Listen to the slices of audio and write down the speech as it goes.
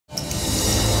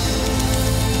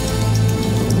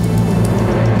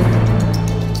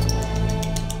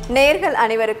நேயர்கள்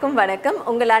அனைவருக்கும் வணக்கம்.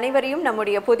 உங்கள் அனைவரையும்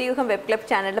நம்முடைய புதியுகம் வெப் கிளப்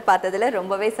சேனல்ல பார்த்ததுல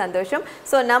ரொம்பவே சந்தோஷம்.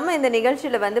 ஸோ நம்ம இந்த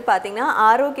நிகழ்ச்சியில் வந்து பார்த்தீங்கன்னா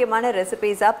ஆரோக்கியமான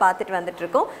ரெசிபீஸாக பார்த்துட்டு வந்துட்டு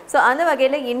இருக்கோம். ஸோ அந்த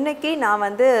வகையில் இன்னைக்கு நான்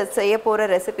வந்து செய்ய போகிற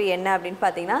ரெசிபி என்ன அப்படின்னு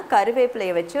பார்த்தீங்கன்னா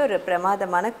கருவேப்பிலையை வச்சு ஒரு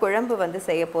பிரமாதமான குழம்பு வந்து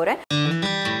செய்ய போகிறேன்.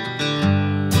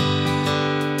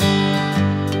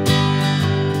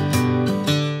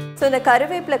 ஸோ இந்த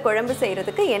கருவேப்பிலை குழம்பு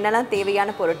செய்கிறதுக்கு என்னெல்லாம்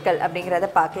தேவையான பொருட்கள் அப்படிங்கிறத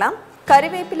பார்க்கலாம்.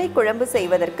 கருவேப்பிலை குழம்பு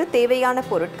செய்வதற்கு தேவையான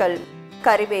பொருட்கள்: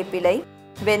 கருவேப்பிலை,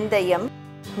 வெந்தயம்,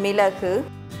 மிளகு,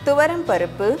 துவரம்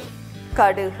பருப்பு,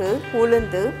 கடுகு,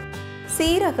 உளுந்து,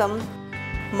 சீரகம்,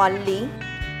 மல்லி,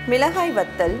 மிளகாய்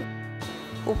வத்தல்,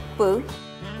 உப்பு,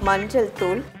 மஞ்சள்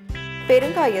தூள்,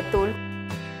 பெருங்காயத்தூள்,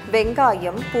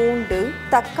 வெங்காயம், பூண்டு,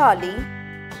 தக்காளி,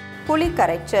 புளி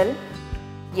கரைச்சல்,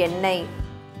 எண்ணெய்.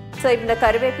 ஸோ இந்த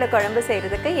கருவேப்பிலை குழம்பு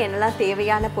செய்கிறதுக்கு என்னெல்லாம்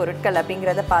தேவையான பொருட்கள்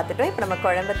அப்படிங்கிறத பார்த்துட்டோம். இப்போ நம்ம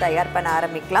குழம்பு தயார் பண்ண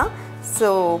ஆரம்பிக்கலாம். ஸோ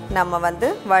நம்ம வந்து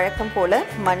வழக்கம் போல்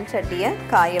மண் சட்டியை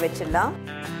காய வச்சிடலாம்.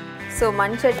 ஸோ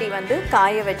மண் சட்டி வந்து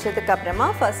காய வச்சதுக்கப்புறமா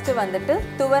ஃபஸ்ட்டு வந்துட்டு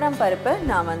துவரம் பருப்பை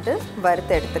நான் வந்து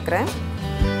வறுத்து எடுத்துக்கிறேன்.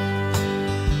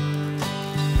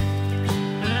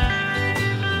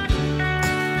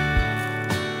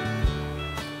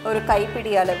 ஒரு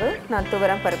கைப்பிடி அளவு நான்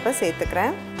துவரம் பருப்பை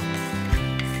சேர்த்துக்கிறேன்.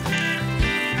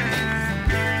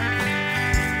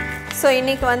 ஸோ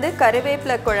இன்றைக்கி வந்து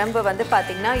கருவேப்பிலை குழம்பு வந்து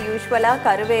பார்த்திங்கன்னா யூஸ்வலாக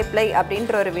கருவேப்பிலை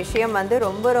அப்படின்ற ஒரு விஷயம் வந்து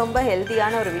ரொம்ப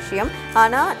ஹெல்த்தியான ஒரு விஷயம்.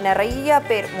 ஆனால் நிறையா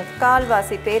பேர்,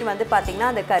 முக்கால்வாசி பேர் வந்து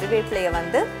பார்த்திங்கன்னா அந்த கருவேப்பிலையை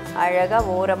வந்து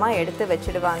அழகாக ஓரமாக எடுத்து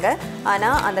வச்சுடுவாங்க.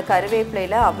 ஆனால் அந்த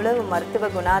கருவேப்பிலையில் அவ்வளவு மருத்துவ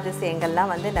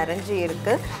குணாதிசயங்கள்லாம் வந்து நிறைஞ்சி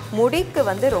இருக்குது. முடிக்கு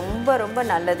வந்து ரொம்ப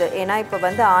நல்லது. ஏன்னா இப்போ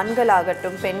வந்து ஆண்கள்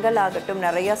ஆகட்டும் பெண்கள் ஆகட்டும்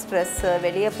நிறையா ஸ்ட்ரெஸ்ஸு,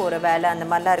 வெளியே போகிற வேலை அந்த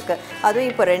மாதிரிலாம் இருக்குது. அதுவும்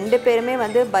இப்போ 2 பேருமே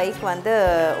வந்து பைக் வந்து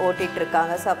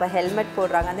ஓட்டிகிட்ருக்காங்க. ஸோ அப்போ ஹெல்மெட்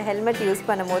போடுறாங்க. அந்த ஹெல்மெட் யூஸ்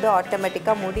பண்ணும்போது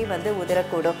ஆட்டோமேட்டிக்காக முடி வந்து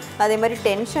உதிரக்கூடும். அதே மாதிரி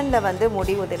டென்ஷனில் வந்து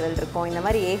முடி உதிரல் இருக்கும். இந்த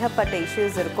மாதிரி ஏகப்பட்ட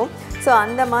இஷ்யூஸ் இருக்கும். ஸோ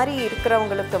அந்த மாதிரி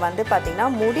இருக்கிறவங்களுக்கு வந்து பார்த்திங்கன்னா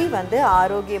முடி வந்து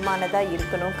ஆரோக்கியமானதாக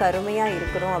இருக்கணும், கருமையாக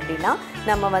இருக்கணும் அப்படின்னா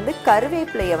நம்ம வந்து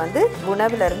கருவேப்பிலையை வந்து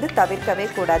உணவுலேருந்து தவிர்க்கவே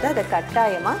கூடாது. அதை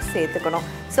கட்டாயமாக சேர்த்துக்கணும்.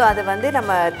 ஸோ அது வந்து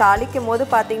நம்ம தாளிக்கும் போது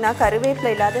பார்த்திங்கன்னா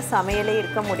கருவேப்பிலை இல்லாத சமையலே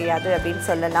இருக்க முடியாது அப்படின்னு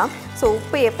சொல்லலாம். ஸோ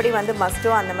உப்பு எப்படி வந்து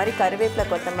மஸ்ட்டோ அந்த மாதிரி கருவேப்பிலை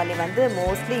கொத்தமல்லி வந்து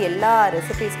மோஸ்ட்லி எல்லா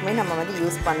ரெசிபீஸ்க்குமே நம்ம வந்து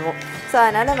யூஸ் பண்ணுவோம். ஸோ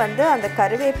அதனால் வந்து அந்த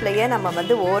கருவேப்பிலையை நம்ம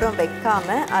வந்து ஓரம்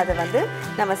வைக்காமல் அதை வந்து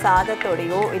நம்ம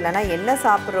சாதத்தோடையோ இல்லைனா என்ன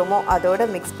சாப்பிட்றோமோ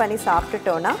அதோடு மிக்ஸ் பண்ணி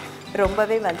சாப்பிட்டுட்டோன்னா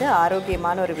ரொம்பவே வந்து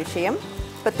ஆரோக்கியமான ஒரு விஷயம்.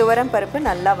 இப்போ துவரம் பருப்பு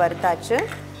நல்லா வறுத்தாச்சு,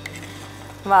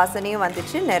 வாசனையும்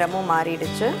வந்துச்சு, நிறமும்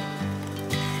மாறிடுச்சு.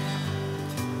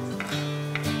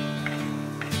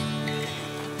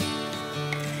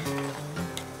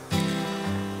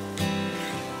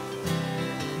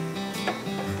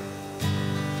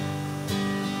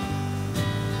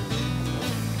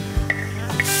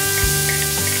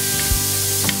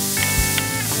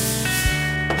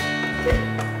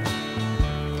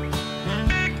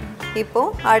 இப்போ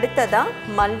அடுத்ததா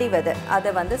மல்லி விதை, அதை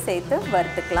வந்து சேர்த்து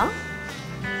வறுத்துக்கலாம்.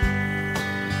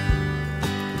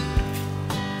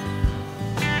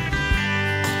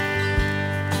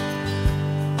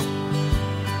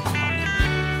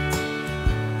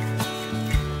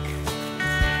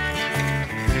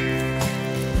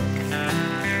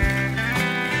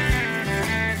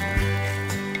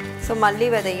 ஸோ மல்லி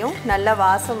விதையும் நல்ல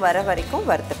வாசம் வர வரைக்கும்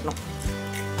வறுத்துக்கணும்.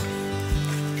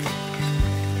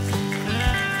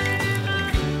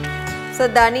 ஸோ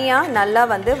தனியா நல்லா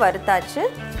வந்து வறுத்தாச்சு.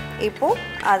 இப்போது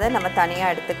அதை நம்ம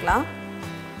தனியாக எடுத்துக்கலாம்.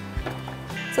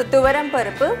 ஸோ துவரம்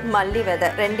பருப்பு, மல்லி விதை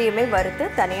ரெண்டையுமே வறுத்து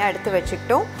தனியாக எடுத்து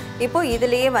வச்சுக்கிட்டோம். இப்போது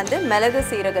இதுலேயே வந்து மிளகு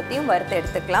சீரகத்தையும் வறுத்து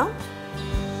எடுத்துக்கலாம்.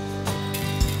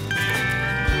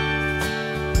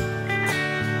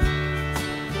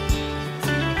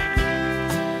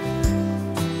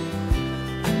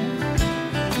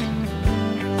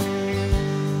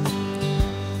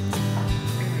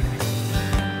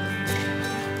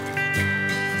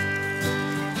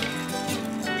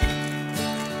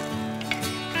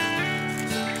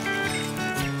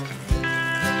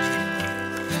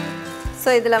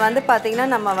 ஸோ இதில் வந்து பார்த்திங்கன்னா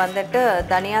நம்ம வந்துட்டு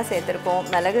தனியா சேர்த்துருக்கோம்,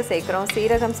 மிளகு சேர்க்குறோம்,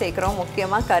 சீரகம் சேர்க்குறோம்,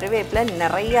 முக்கியமாக கருவேப்பிலை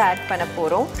நிறைய ஆட் பண்ண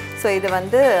போகிறோம். ஸோ இது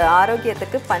வந்து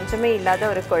ஆரோக்கியத்துக்கு பஞ்சமே இல்லாத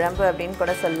ஒரு குழம்பு அப்படின்னு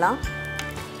கூட சொல்லலாம்.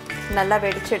 நல்லா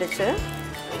வெடிச்சிடுச்சு.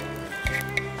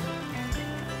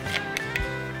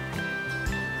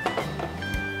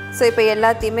 ஸோ இப்போ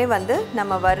எல்லாத்தையுமே வந்து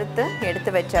நம்ம வறுத்து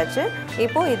எடுத்து வச்சாச்சு.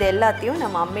 இப்போது இது எல்லாத்தையும்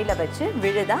நம்ம அம்மியில் வச்சு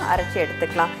விழுதாக அரைச்சி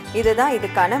எடுத்துக்கலாம். இதுதான்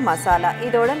இதுக்கான மசாலா.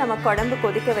 இதோட நம்ம குழம்பு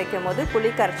கொதிக்க வைக்கும் போது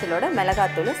புளி கரைச்சலோட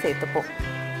மிளகாத்தூளை சேர்த்துப்போம்.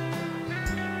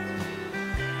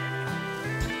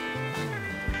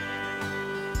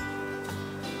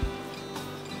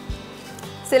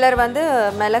 சிலர் வந்து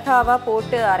மிளகாவா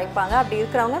போட்டு அரைப்பாங்க. அப்படி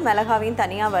இருக்கிறவங்க மிளகாவையும்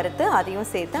தனியாக வறுத்து அதையும்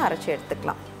சேர்த்து அரைச்சி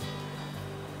எடுத்துக்கலாம்.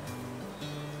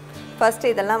 ஃபர்ஸ்ட்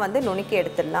இதெல்லாம் வந்து நுணுக்கி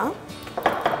எடுத்துடலாம்.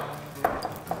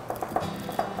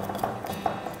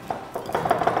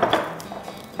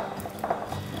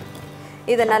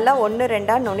 இதை நல்லா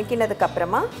 1-2 நுணுக்கினதுக்கு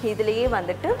அப்புறமா இதுலேயே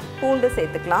வந்துட்டு பூண்டு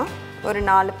சேர்த்துக்கலாம். ஒரு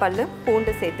 4 பல்லு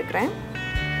பூண்டு சேர்த்துக்கிறேன்.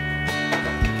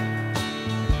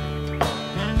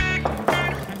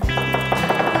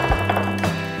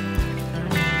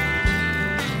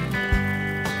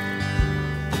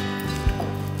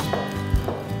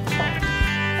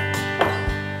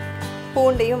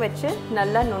 பூண்டையும் வச்சு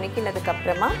நல்லா நுணுக்கினதுக்கு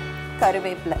அப்புறமா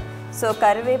கருவேப்பிலை. ஸோ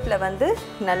கருவேப்பிலை வந்து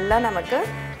நல்லா நமக்கு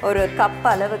ஒரு கப்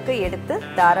அளவுக்கு எடுத்து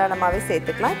தாராளமாகவே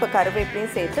சேர்த்துக்கலாம். இப்போ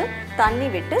கருவேப்பிலையும் சேர்த்து தண்ணி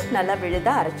விட்டு நல்லா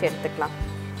விழுதாக அரைச்சி எடுத்துக்கலாம்.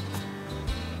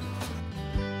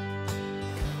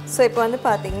 ஸோ இப்போ வந்து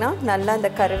பார்த்திங்கன்னா நல்லா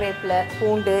இந்த கருவேப்பிலை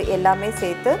பூண்டு எல்லாமே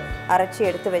சேர்த்து அரைச்சி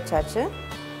எடுத்து வச்சாச்சு.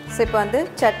 ஸோ இப்போ வந்து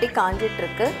சட்டி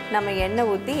காஞ்சிட்ருக்கு. நம்ம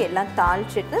எண்ணெய் ஊற்றி எல்லாம்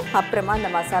தாளிச்சிட்டு அப்புறமா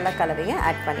அந்த மசாலா கலவையை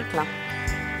ஆட் பண்ணிக்கலாம்.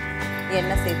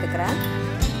 எண்ணெய் சேர்த்துக்கிறேன்.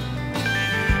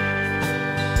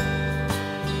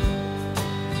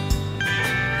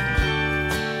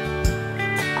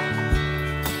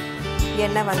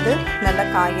 எண்ணெய் வந்து நல்லா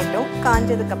காயட்டும்.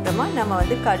 காஞ்சதுக்கப்புறமா நம்ம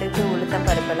வந்து கடுகு உளுத்தம்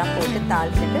பருப்பெல்லாம் போட்டு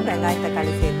தாளிச்சிட்டு வெங்காயம்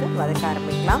தக்காளி சேர்த்து வதக்க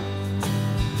ஆரம்பிக்கலாம்.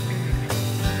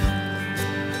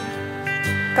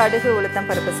 கடுகு உளுத்தம்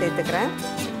பருப்பு சேர்த்துக்கிறேன்.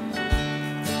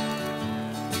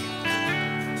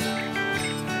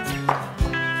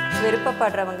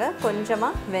 விருப்பப்படுறவங்க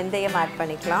கொஞ்சமாக வெந்தயம் ஆட்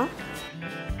பண்ணிக்கலாம்.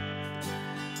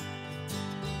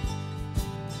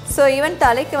 ஸோ ஈவன்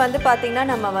தலைக்கு வந்து பார்த்திங்கன்னா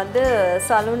நம்ம வந்து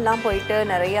சலூன்லாம் போயிட்டு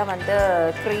நிறையா வந்து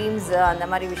க்ரீம்ஸு அந்த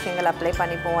மாதிரி விஷயங்கள் அப்ளை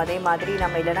பண்ணிப்போம். அதே மாதிரி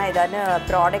நம்ம இல்லைனா ஏதாவது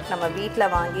ப்ராடக்ட் நம்ம வீட்டில்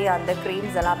வாங்கி அந்த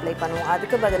க்ரீம்ஸ் எல்லாம் அப்ளை பண்ணுவோம்.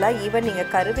 அதுக்கு பதிலாக ஈவன் நீங்கள்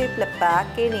கருவேப்பிலை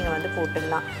பேக்கே நீங்கள் வந்து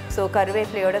போட்டுடலாம். ஸோ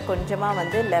கருவேப்பிலையோட கொஞ்சமாக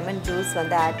வந்து லெமன் ஜூஸ்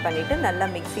வந்து ஆட் பண்ணிவிட்டு நல்லா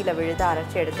மிக்சியில் விழுது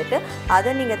அரைச்சி எடுத்துகிட்டு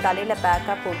அதை நீங்கள் தலையில்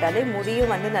பேக்காக போட்டாலே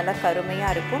முடியும் வந்து நல்லா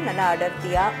கருமையாக இருக்கும், நல்லா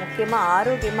அடர்த்தியாக, முக்கியமாக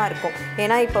ஆரோக்கியமாக இருக்கும்.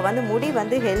 ஏன்னா இப்போ வந்து முடி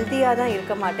வந்து ஹெல்த்தியாக தான்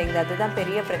இருக்க மாட்டேங்குது. அதுதான்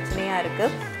பெரிய பிரச்சனையாக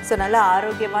இருக்குது. ஸோ நல்லா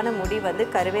ஆரோக்கியமான முடி வந்து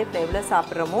கருவேப்பிலை எவ்வளோ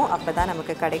சாப்பிட்றோமோ அப்போ தான்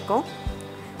நமக்கு கிடைக்கும்.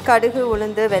 கடுகு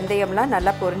உளுந்து வெந்தயம்லாம்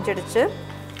நல்லா பொரிஞ்சிடுச்சு.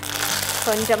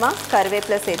 கொஞ்சமாக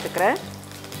கருவேப்பிலை சேர்த்துக்கிறேன்.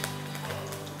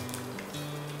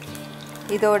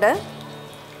 இதோட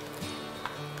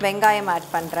வெங்காயம்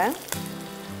ஆட் பண்ணுறேன்.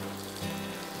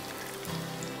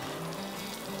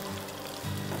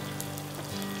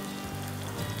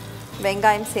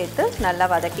 வெங்காயம் சேர்த்து நல்லா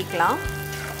வதக்கிக்கலாம்.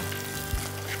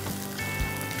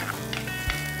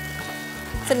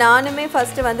 ஸோ நானுமே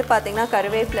ஃபஸ்ட்டு வந்து பார்த்திங்கன்னா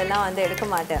கருவேப்பிலெல்லாம் வந்து எடுக்க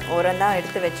மாட்டேன், ஓரந்தான்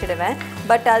எடுத்து வச்சுடுவேன்.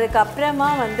 பட் அதுக்கப்புறமா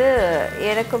வந்து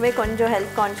எனக்குமே கொஞ்சம்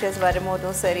ஹெல்த் கான்ஷியஸ்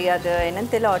வரும்போதும் சரி, அது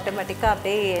என்னன்னு தெரியல, ஆட்டோமேட்டிக்காக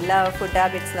அப்படியே எல்லா ஃபுட்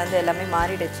ஹேபிட்ஸ்லேருந்து எல்லாமே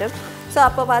மாறிடுச்சு. ஸோ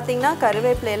அப்போ பார்த்திங்கன்னா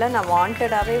கருவேப்பிலையெல்லாம் நான்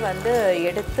வாண்டடாகவே வந்து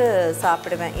எடுத்து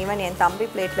சாப்பிடுவேன். ஈவன் என் தம்பி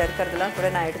பிளேட்டில் இருக்கிறதெல்லாம் கூட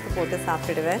நான் எடுத்து போட்டு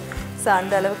சாப்பிடுவேன். ஸோ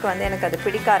அந்த அளவுக்கு வந்து எனக்கு அது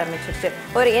பிடிக்க ஆரம்பிச்சிருச்சு.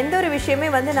 எந்த ஒரு விஷயமே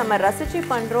வந்து நம்ம ரசித்து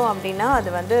பண்ணுறோம் அப்படின்னா அது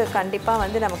வந்து கண்டிப்பாக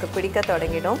வந்து நமக்கு பிடிக்க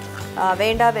தொடங்கிடும்.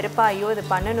 வேண்டா வெறுப்பா ஐயோ இது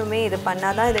பண்ணணுமே, இது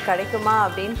பண்ணால் தான் இது கிடைக்குமா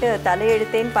அப்படின்ட்டு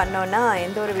தலையெழுத்தேன்னு பண்ணோன்னா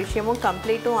எந்த ஒரு விஷயமும்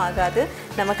கம்ப்ளீட்டும் ஆகாது.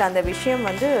 நமக்கு அந்த விஷயம்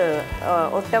வந்து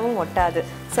ஒட்டவும் ஒட்டாது.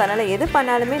 ஸோ அதனால் எது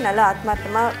பண்ணாலுமே நல்லா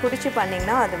ஆத்மார்த்தமாக பிடிச்சி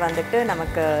பண்ணிங்கன்னா அது வந்துட்டு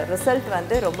நமக்கு ரிசல்ட்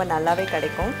வந்து ரொம்ப நல்லாவே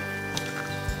கிடைக்கும்.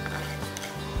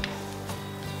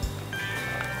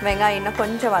 வெங்காயம் இன்னும்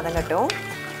கொஞ்சம் வதங்கட்டும்.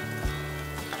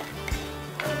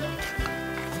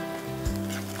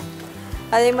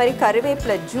 அதே மாதிரி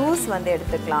கருவேப்பிலை ஜூஸ் வந்து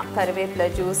எடுத்துக்கலாம். கருவேப்பிலை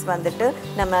ஜூஸ் வந்துட்டு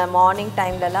நம்ம மார்னிங்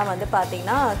டைம்லலாம் வந்து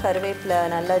பார்த்திங்கன்னா கருவேப்பிலை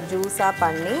நல்லா ஜூஸாக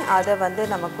பண்ணி அதை வந்து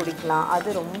நம்ம குடிக்கலாம்.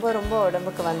 அது ரொம்ப ரொம்ப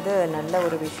உடம்புக்கு வந்து நல்ல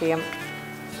ஒரு விஷயம்.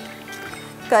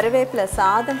 கருவேப்பிலை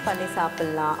சாதம் பண்ணி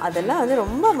சாப்பிட்லாம். அதெல்லாம் வந்து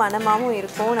ரொம்ப மனமாகவும்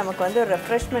இருக்கும், நமக்கு வந்து ஒரு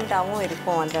ரெஃப்ரெஷ்மெண்ட்டாகவும்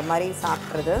இருக்கும் அந்த மாதிரி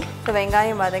சாப்பிட்றது. இப்போ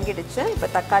வெங்காயம் வதங்கிடுச்சு. இப்போ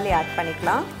தக்காளி ஆட்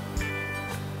பண்ணிக்கலாம்.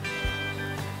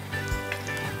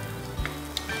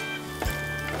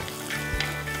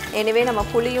 எனவே நம்ம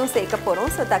புளியும் சேர்க்க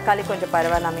போகிறோம். ஸோ தக்காளி கொஞ்சம்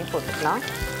பரவாயில்லாமே போட்டுக்கலாம்.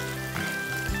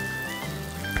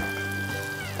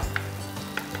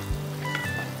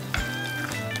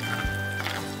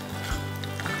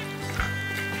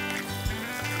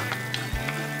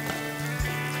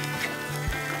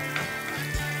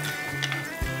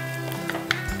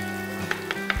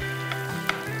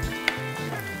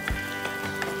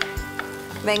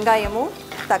 வெங்காயமும்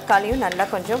தக்காளியும் நல்லா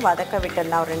கொஞ்சம் வதக்க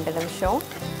விட்டுடலாம் ஒரு 2 நிமிஷம்.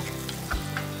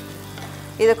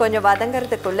 இது கொஞ்சம்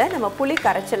வதங்கிறதுக்குள்ளே நம்ம புளி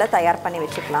கரைச்சலை தயார் பண்ணி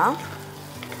வச்சுக்கலாம்.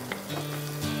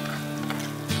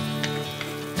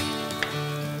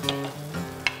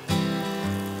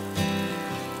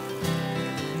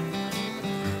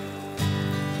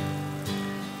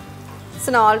 ஸோ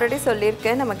நான் ஆல்ரெடி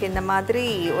சொல்லியிருக்கேன், நமக்கு இந்த மாதிரி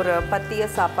ஒரு பத்திய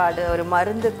சாப்பாடு, ஒரு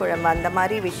மருந்து குழம்பு அந்த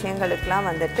மாதிரி விஷயங்களுக்கெலாம்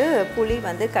வந்துட்டு புளி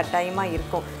வந்து கட்டாயமாக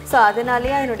இருக்கும். ஸோ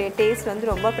அதனாலேயே அதனுடைய டேஸ்ட் வந்து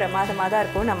ரொம்ப பிரமாதமாக தான்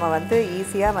இருக்கும். நம்ம வந்து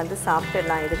ஈஸியாக வந்து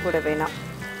சாப்பிட்டுடலாம். இது கூட வேணாம்.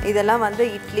 இதெல்லாம் வந்து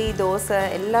இட்லி, தோசை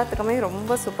எல்லாத்துக்குமே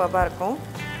ரொம்ப சூப்பராக இருக்கும்.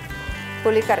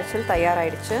 புளி கரைச்சல்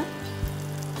தயாராகிடுச்சு.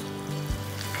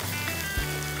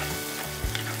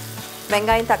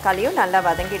 வெங்காயம் தக்காளியும் நல்லா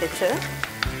வதங்கிடுச்சு.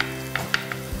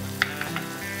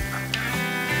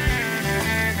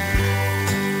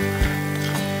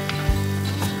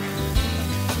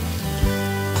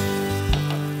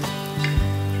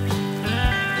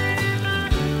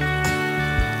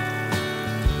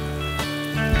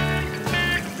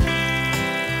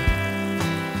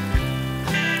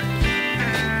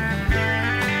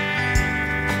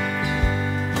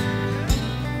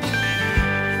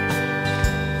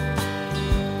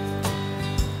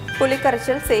 புளி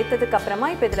கரைச்சல் சேர்த்ததுக்கு அப்புறமா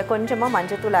இப்போ இதில் கொஞ்சமாக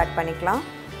மஞ்சத்தூள் ஆட் பண்ணிக்கலாம்.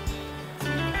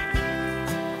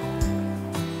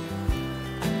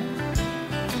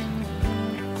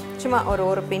 சும்மா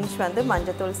ஒரு பிஞ்ச் வந்து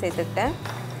மஞ்சத்தூள் சேர்த்துக்கிட்டேன்.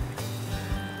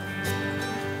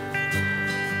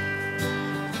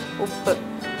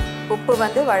 உப்பு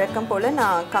வந்து வழக்கம் போல்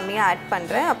நான் கம்மியாக ஆட்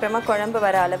பண்ணுறேன். அப்புறமா குழம்பு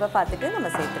வர அளவை பார்த்துட்டு நம்ம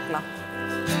சேர்த்துக்கலாம்.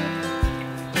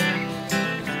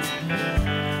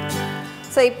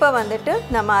 ஸோ இப்போ வந்துட்டு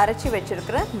நம்ம அரைச்சி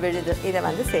வச்சுருக்கிற விழுது இதை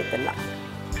வந்து சேர்த்துடலாம்.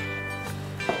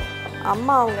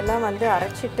 அம்மா அவங்கெல்லாம் வந்து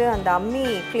அரைச்சிட்டு அந்த அம்மி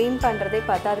க்ளீன் பண்ணுறதே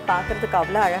பார்த்தா அது பார்க்குறதுக்கு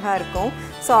அவ்வளோ அழகாக இருக்கும்.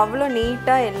 ஸோ அவ்வளோ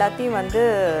நீட்டாக எல்லாத்தையும் வந்து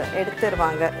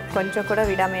எடுத்துருவாங்க, கொஞ்சம் கூட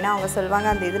விடாமேனா. அவங்க சொல்லுவாங்க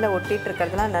அந்த இதில் ஒட்டிகிட்டு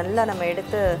இருக்கிறதுலாம் நல்லா நம்ம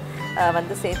எடுத்து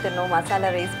வந்து சேர்த்துடணும்,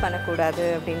 மசாலா வேஸ்ட் பண்ணக்கூடாது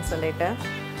அப்படின்னு சொல்லிட்டு.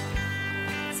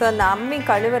 ஸோ அந்த அம்மி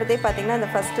கழுவுறதே பார்த்திங்கன்னா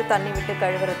அந்த ஃபஸ்ட்டு தண்ணி விட்டு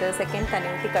கழுவுறது, செகண்ட் தண்ணி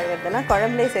ஊற்றி கழுவுறதெல்லாம்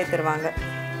குழம்புலே சேர்த்துருவாங்க.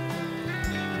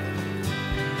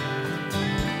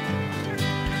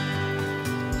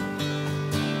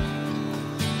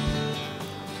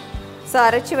 ஸோ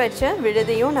அரைச்சி வச்ச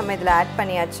விழுதையும் நம்ம இதில் ஆட்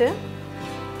பண்ணியாச்சு.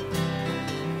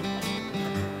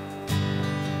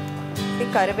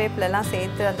 கருவேப்பிலெல்லாம்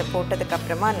சேர்த்து அந்த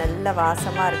போட்டதுக்கப்புறமா நல்ல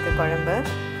வாசமாக இருக்குது குழம்பு.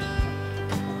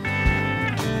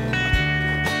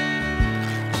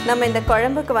 நம்ம இந்த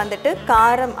குழம்புக்கு வந்துட்டு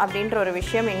காரம் அப்படின்ற ஒரு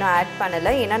விஷயம் இன்னும் ஆட்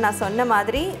பண்ணலை. ஏன்னா நான் சொன்ன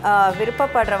மாதிரி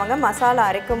விருப்பப்படுறவங்க மசாலா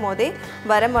அரைக்கும் போதே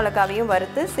வர மிளகாவையும்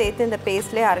வறுத்து சேர்த்து இந்த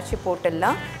பேஸ்ட்லேயே அரைச்சி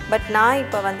போட்டுடலாம். பட் நான்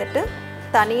இப்போ வந்துட்டு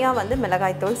தனியாக வந்து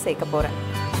மிளகாய்த்தூள் சேர்க்க போகிறேன்.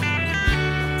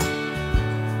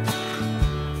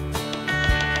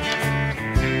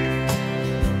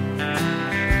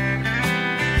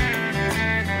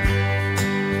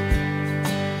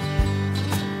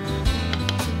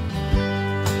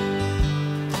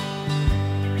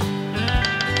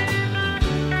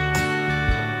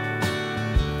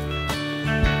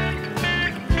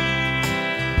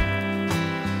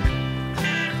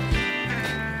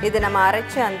 இது நம்ம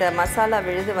அரைச்ச அந்த மசாலா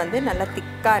விழுது வந்து நல்லா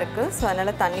திக்காக இருக்குது. ஸோ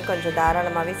அதனால் தண்ணி கொஞ்சம்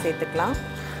தாராளமாகவே சேர்த்துக்கலாம்.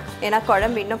 ஏன்னா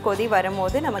குழம்பு இன்னும் கொதி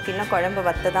வரும்போது நமக்கு இன்னும் குழம்பு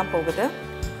வத்த தான் போகுது.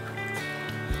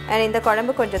 அண்ட் இந்த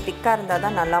குழம்பு கொஞ்சம் திக்காக இருந்தால்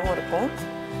தான் நல்லாவும் இருக்கும்.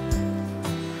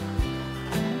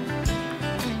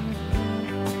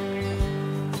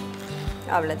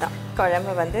 அவ்வளோதான்,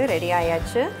 குழம்பு வந்து ரெடி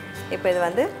ஆயாச்சு. இப்போ இது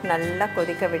வந்து நல்லா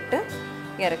கொதிக்க விட்டு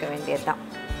இறக்க வேண்டியது தான்.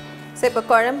 ஸோ இப்போ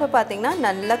குழம்பு பார்த்திங்கன்னா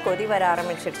நல்லா கொதி வர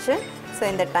ஆரம்பிச்சிடுச்சு. ஸோ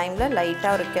இந்த டைமில்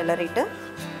லைட்டாக ஒரு கிளறிட்டு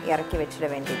இறக்கி வச்சிட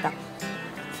வேண்டியது தான்.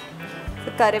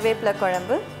 கருவேப்பிலை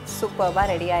குழம்பு சூப்பராக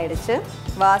ரெடி ஆகிடுச்சு.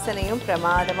 வாசனையும்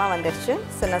பிரமாதமாக வந்துடுச்சு.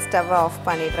 ஸோ நான் ஸ்டவ்வை ஆஃப்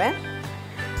பண்ணிடுறேன்.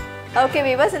 ஓகே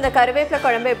வியூவர்ஸ், இந்த கருவேப்பிலை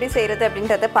குழம்பு எப்படி செய்கிறது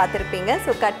அப்படின்றத பார்த்துருப்பீங்க.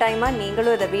 ஸோ கட்டாயமாக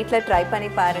நீங்களும் இதை வீட்டில் ட்ரை பண்ணி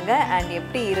பாருங்கள். அண்ட்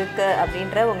எப்படி இருக்குது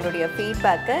அப்படின்ற உங்களுடைய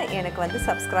ஃபீட்பேக்கை எனக்கு வந்து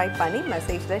சப்ஸ்கிரைப் பண்ணி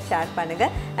மெசேஜில் ஷேர்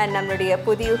பண்ணுங்கள். அண்ட் நம்மளுடைய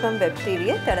புதுயுகம் வெப்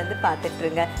டிவியை தொடர்ந்து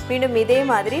பார்த்துட்ருங்க. மீண்டும் இதே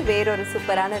மாதிரி வேறொரு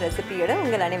சூப்பரான ரெசிபியோட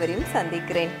உங்கள் அனைவரையும்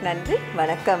சந்திக்கிறேன். நன்றி,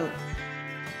 வணக்கம்.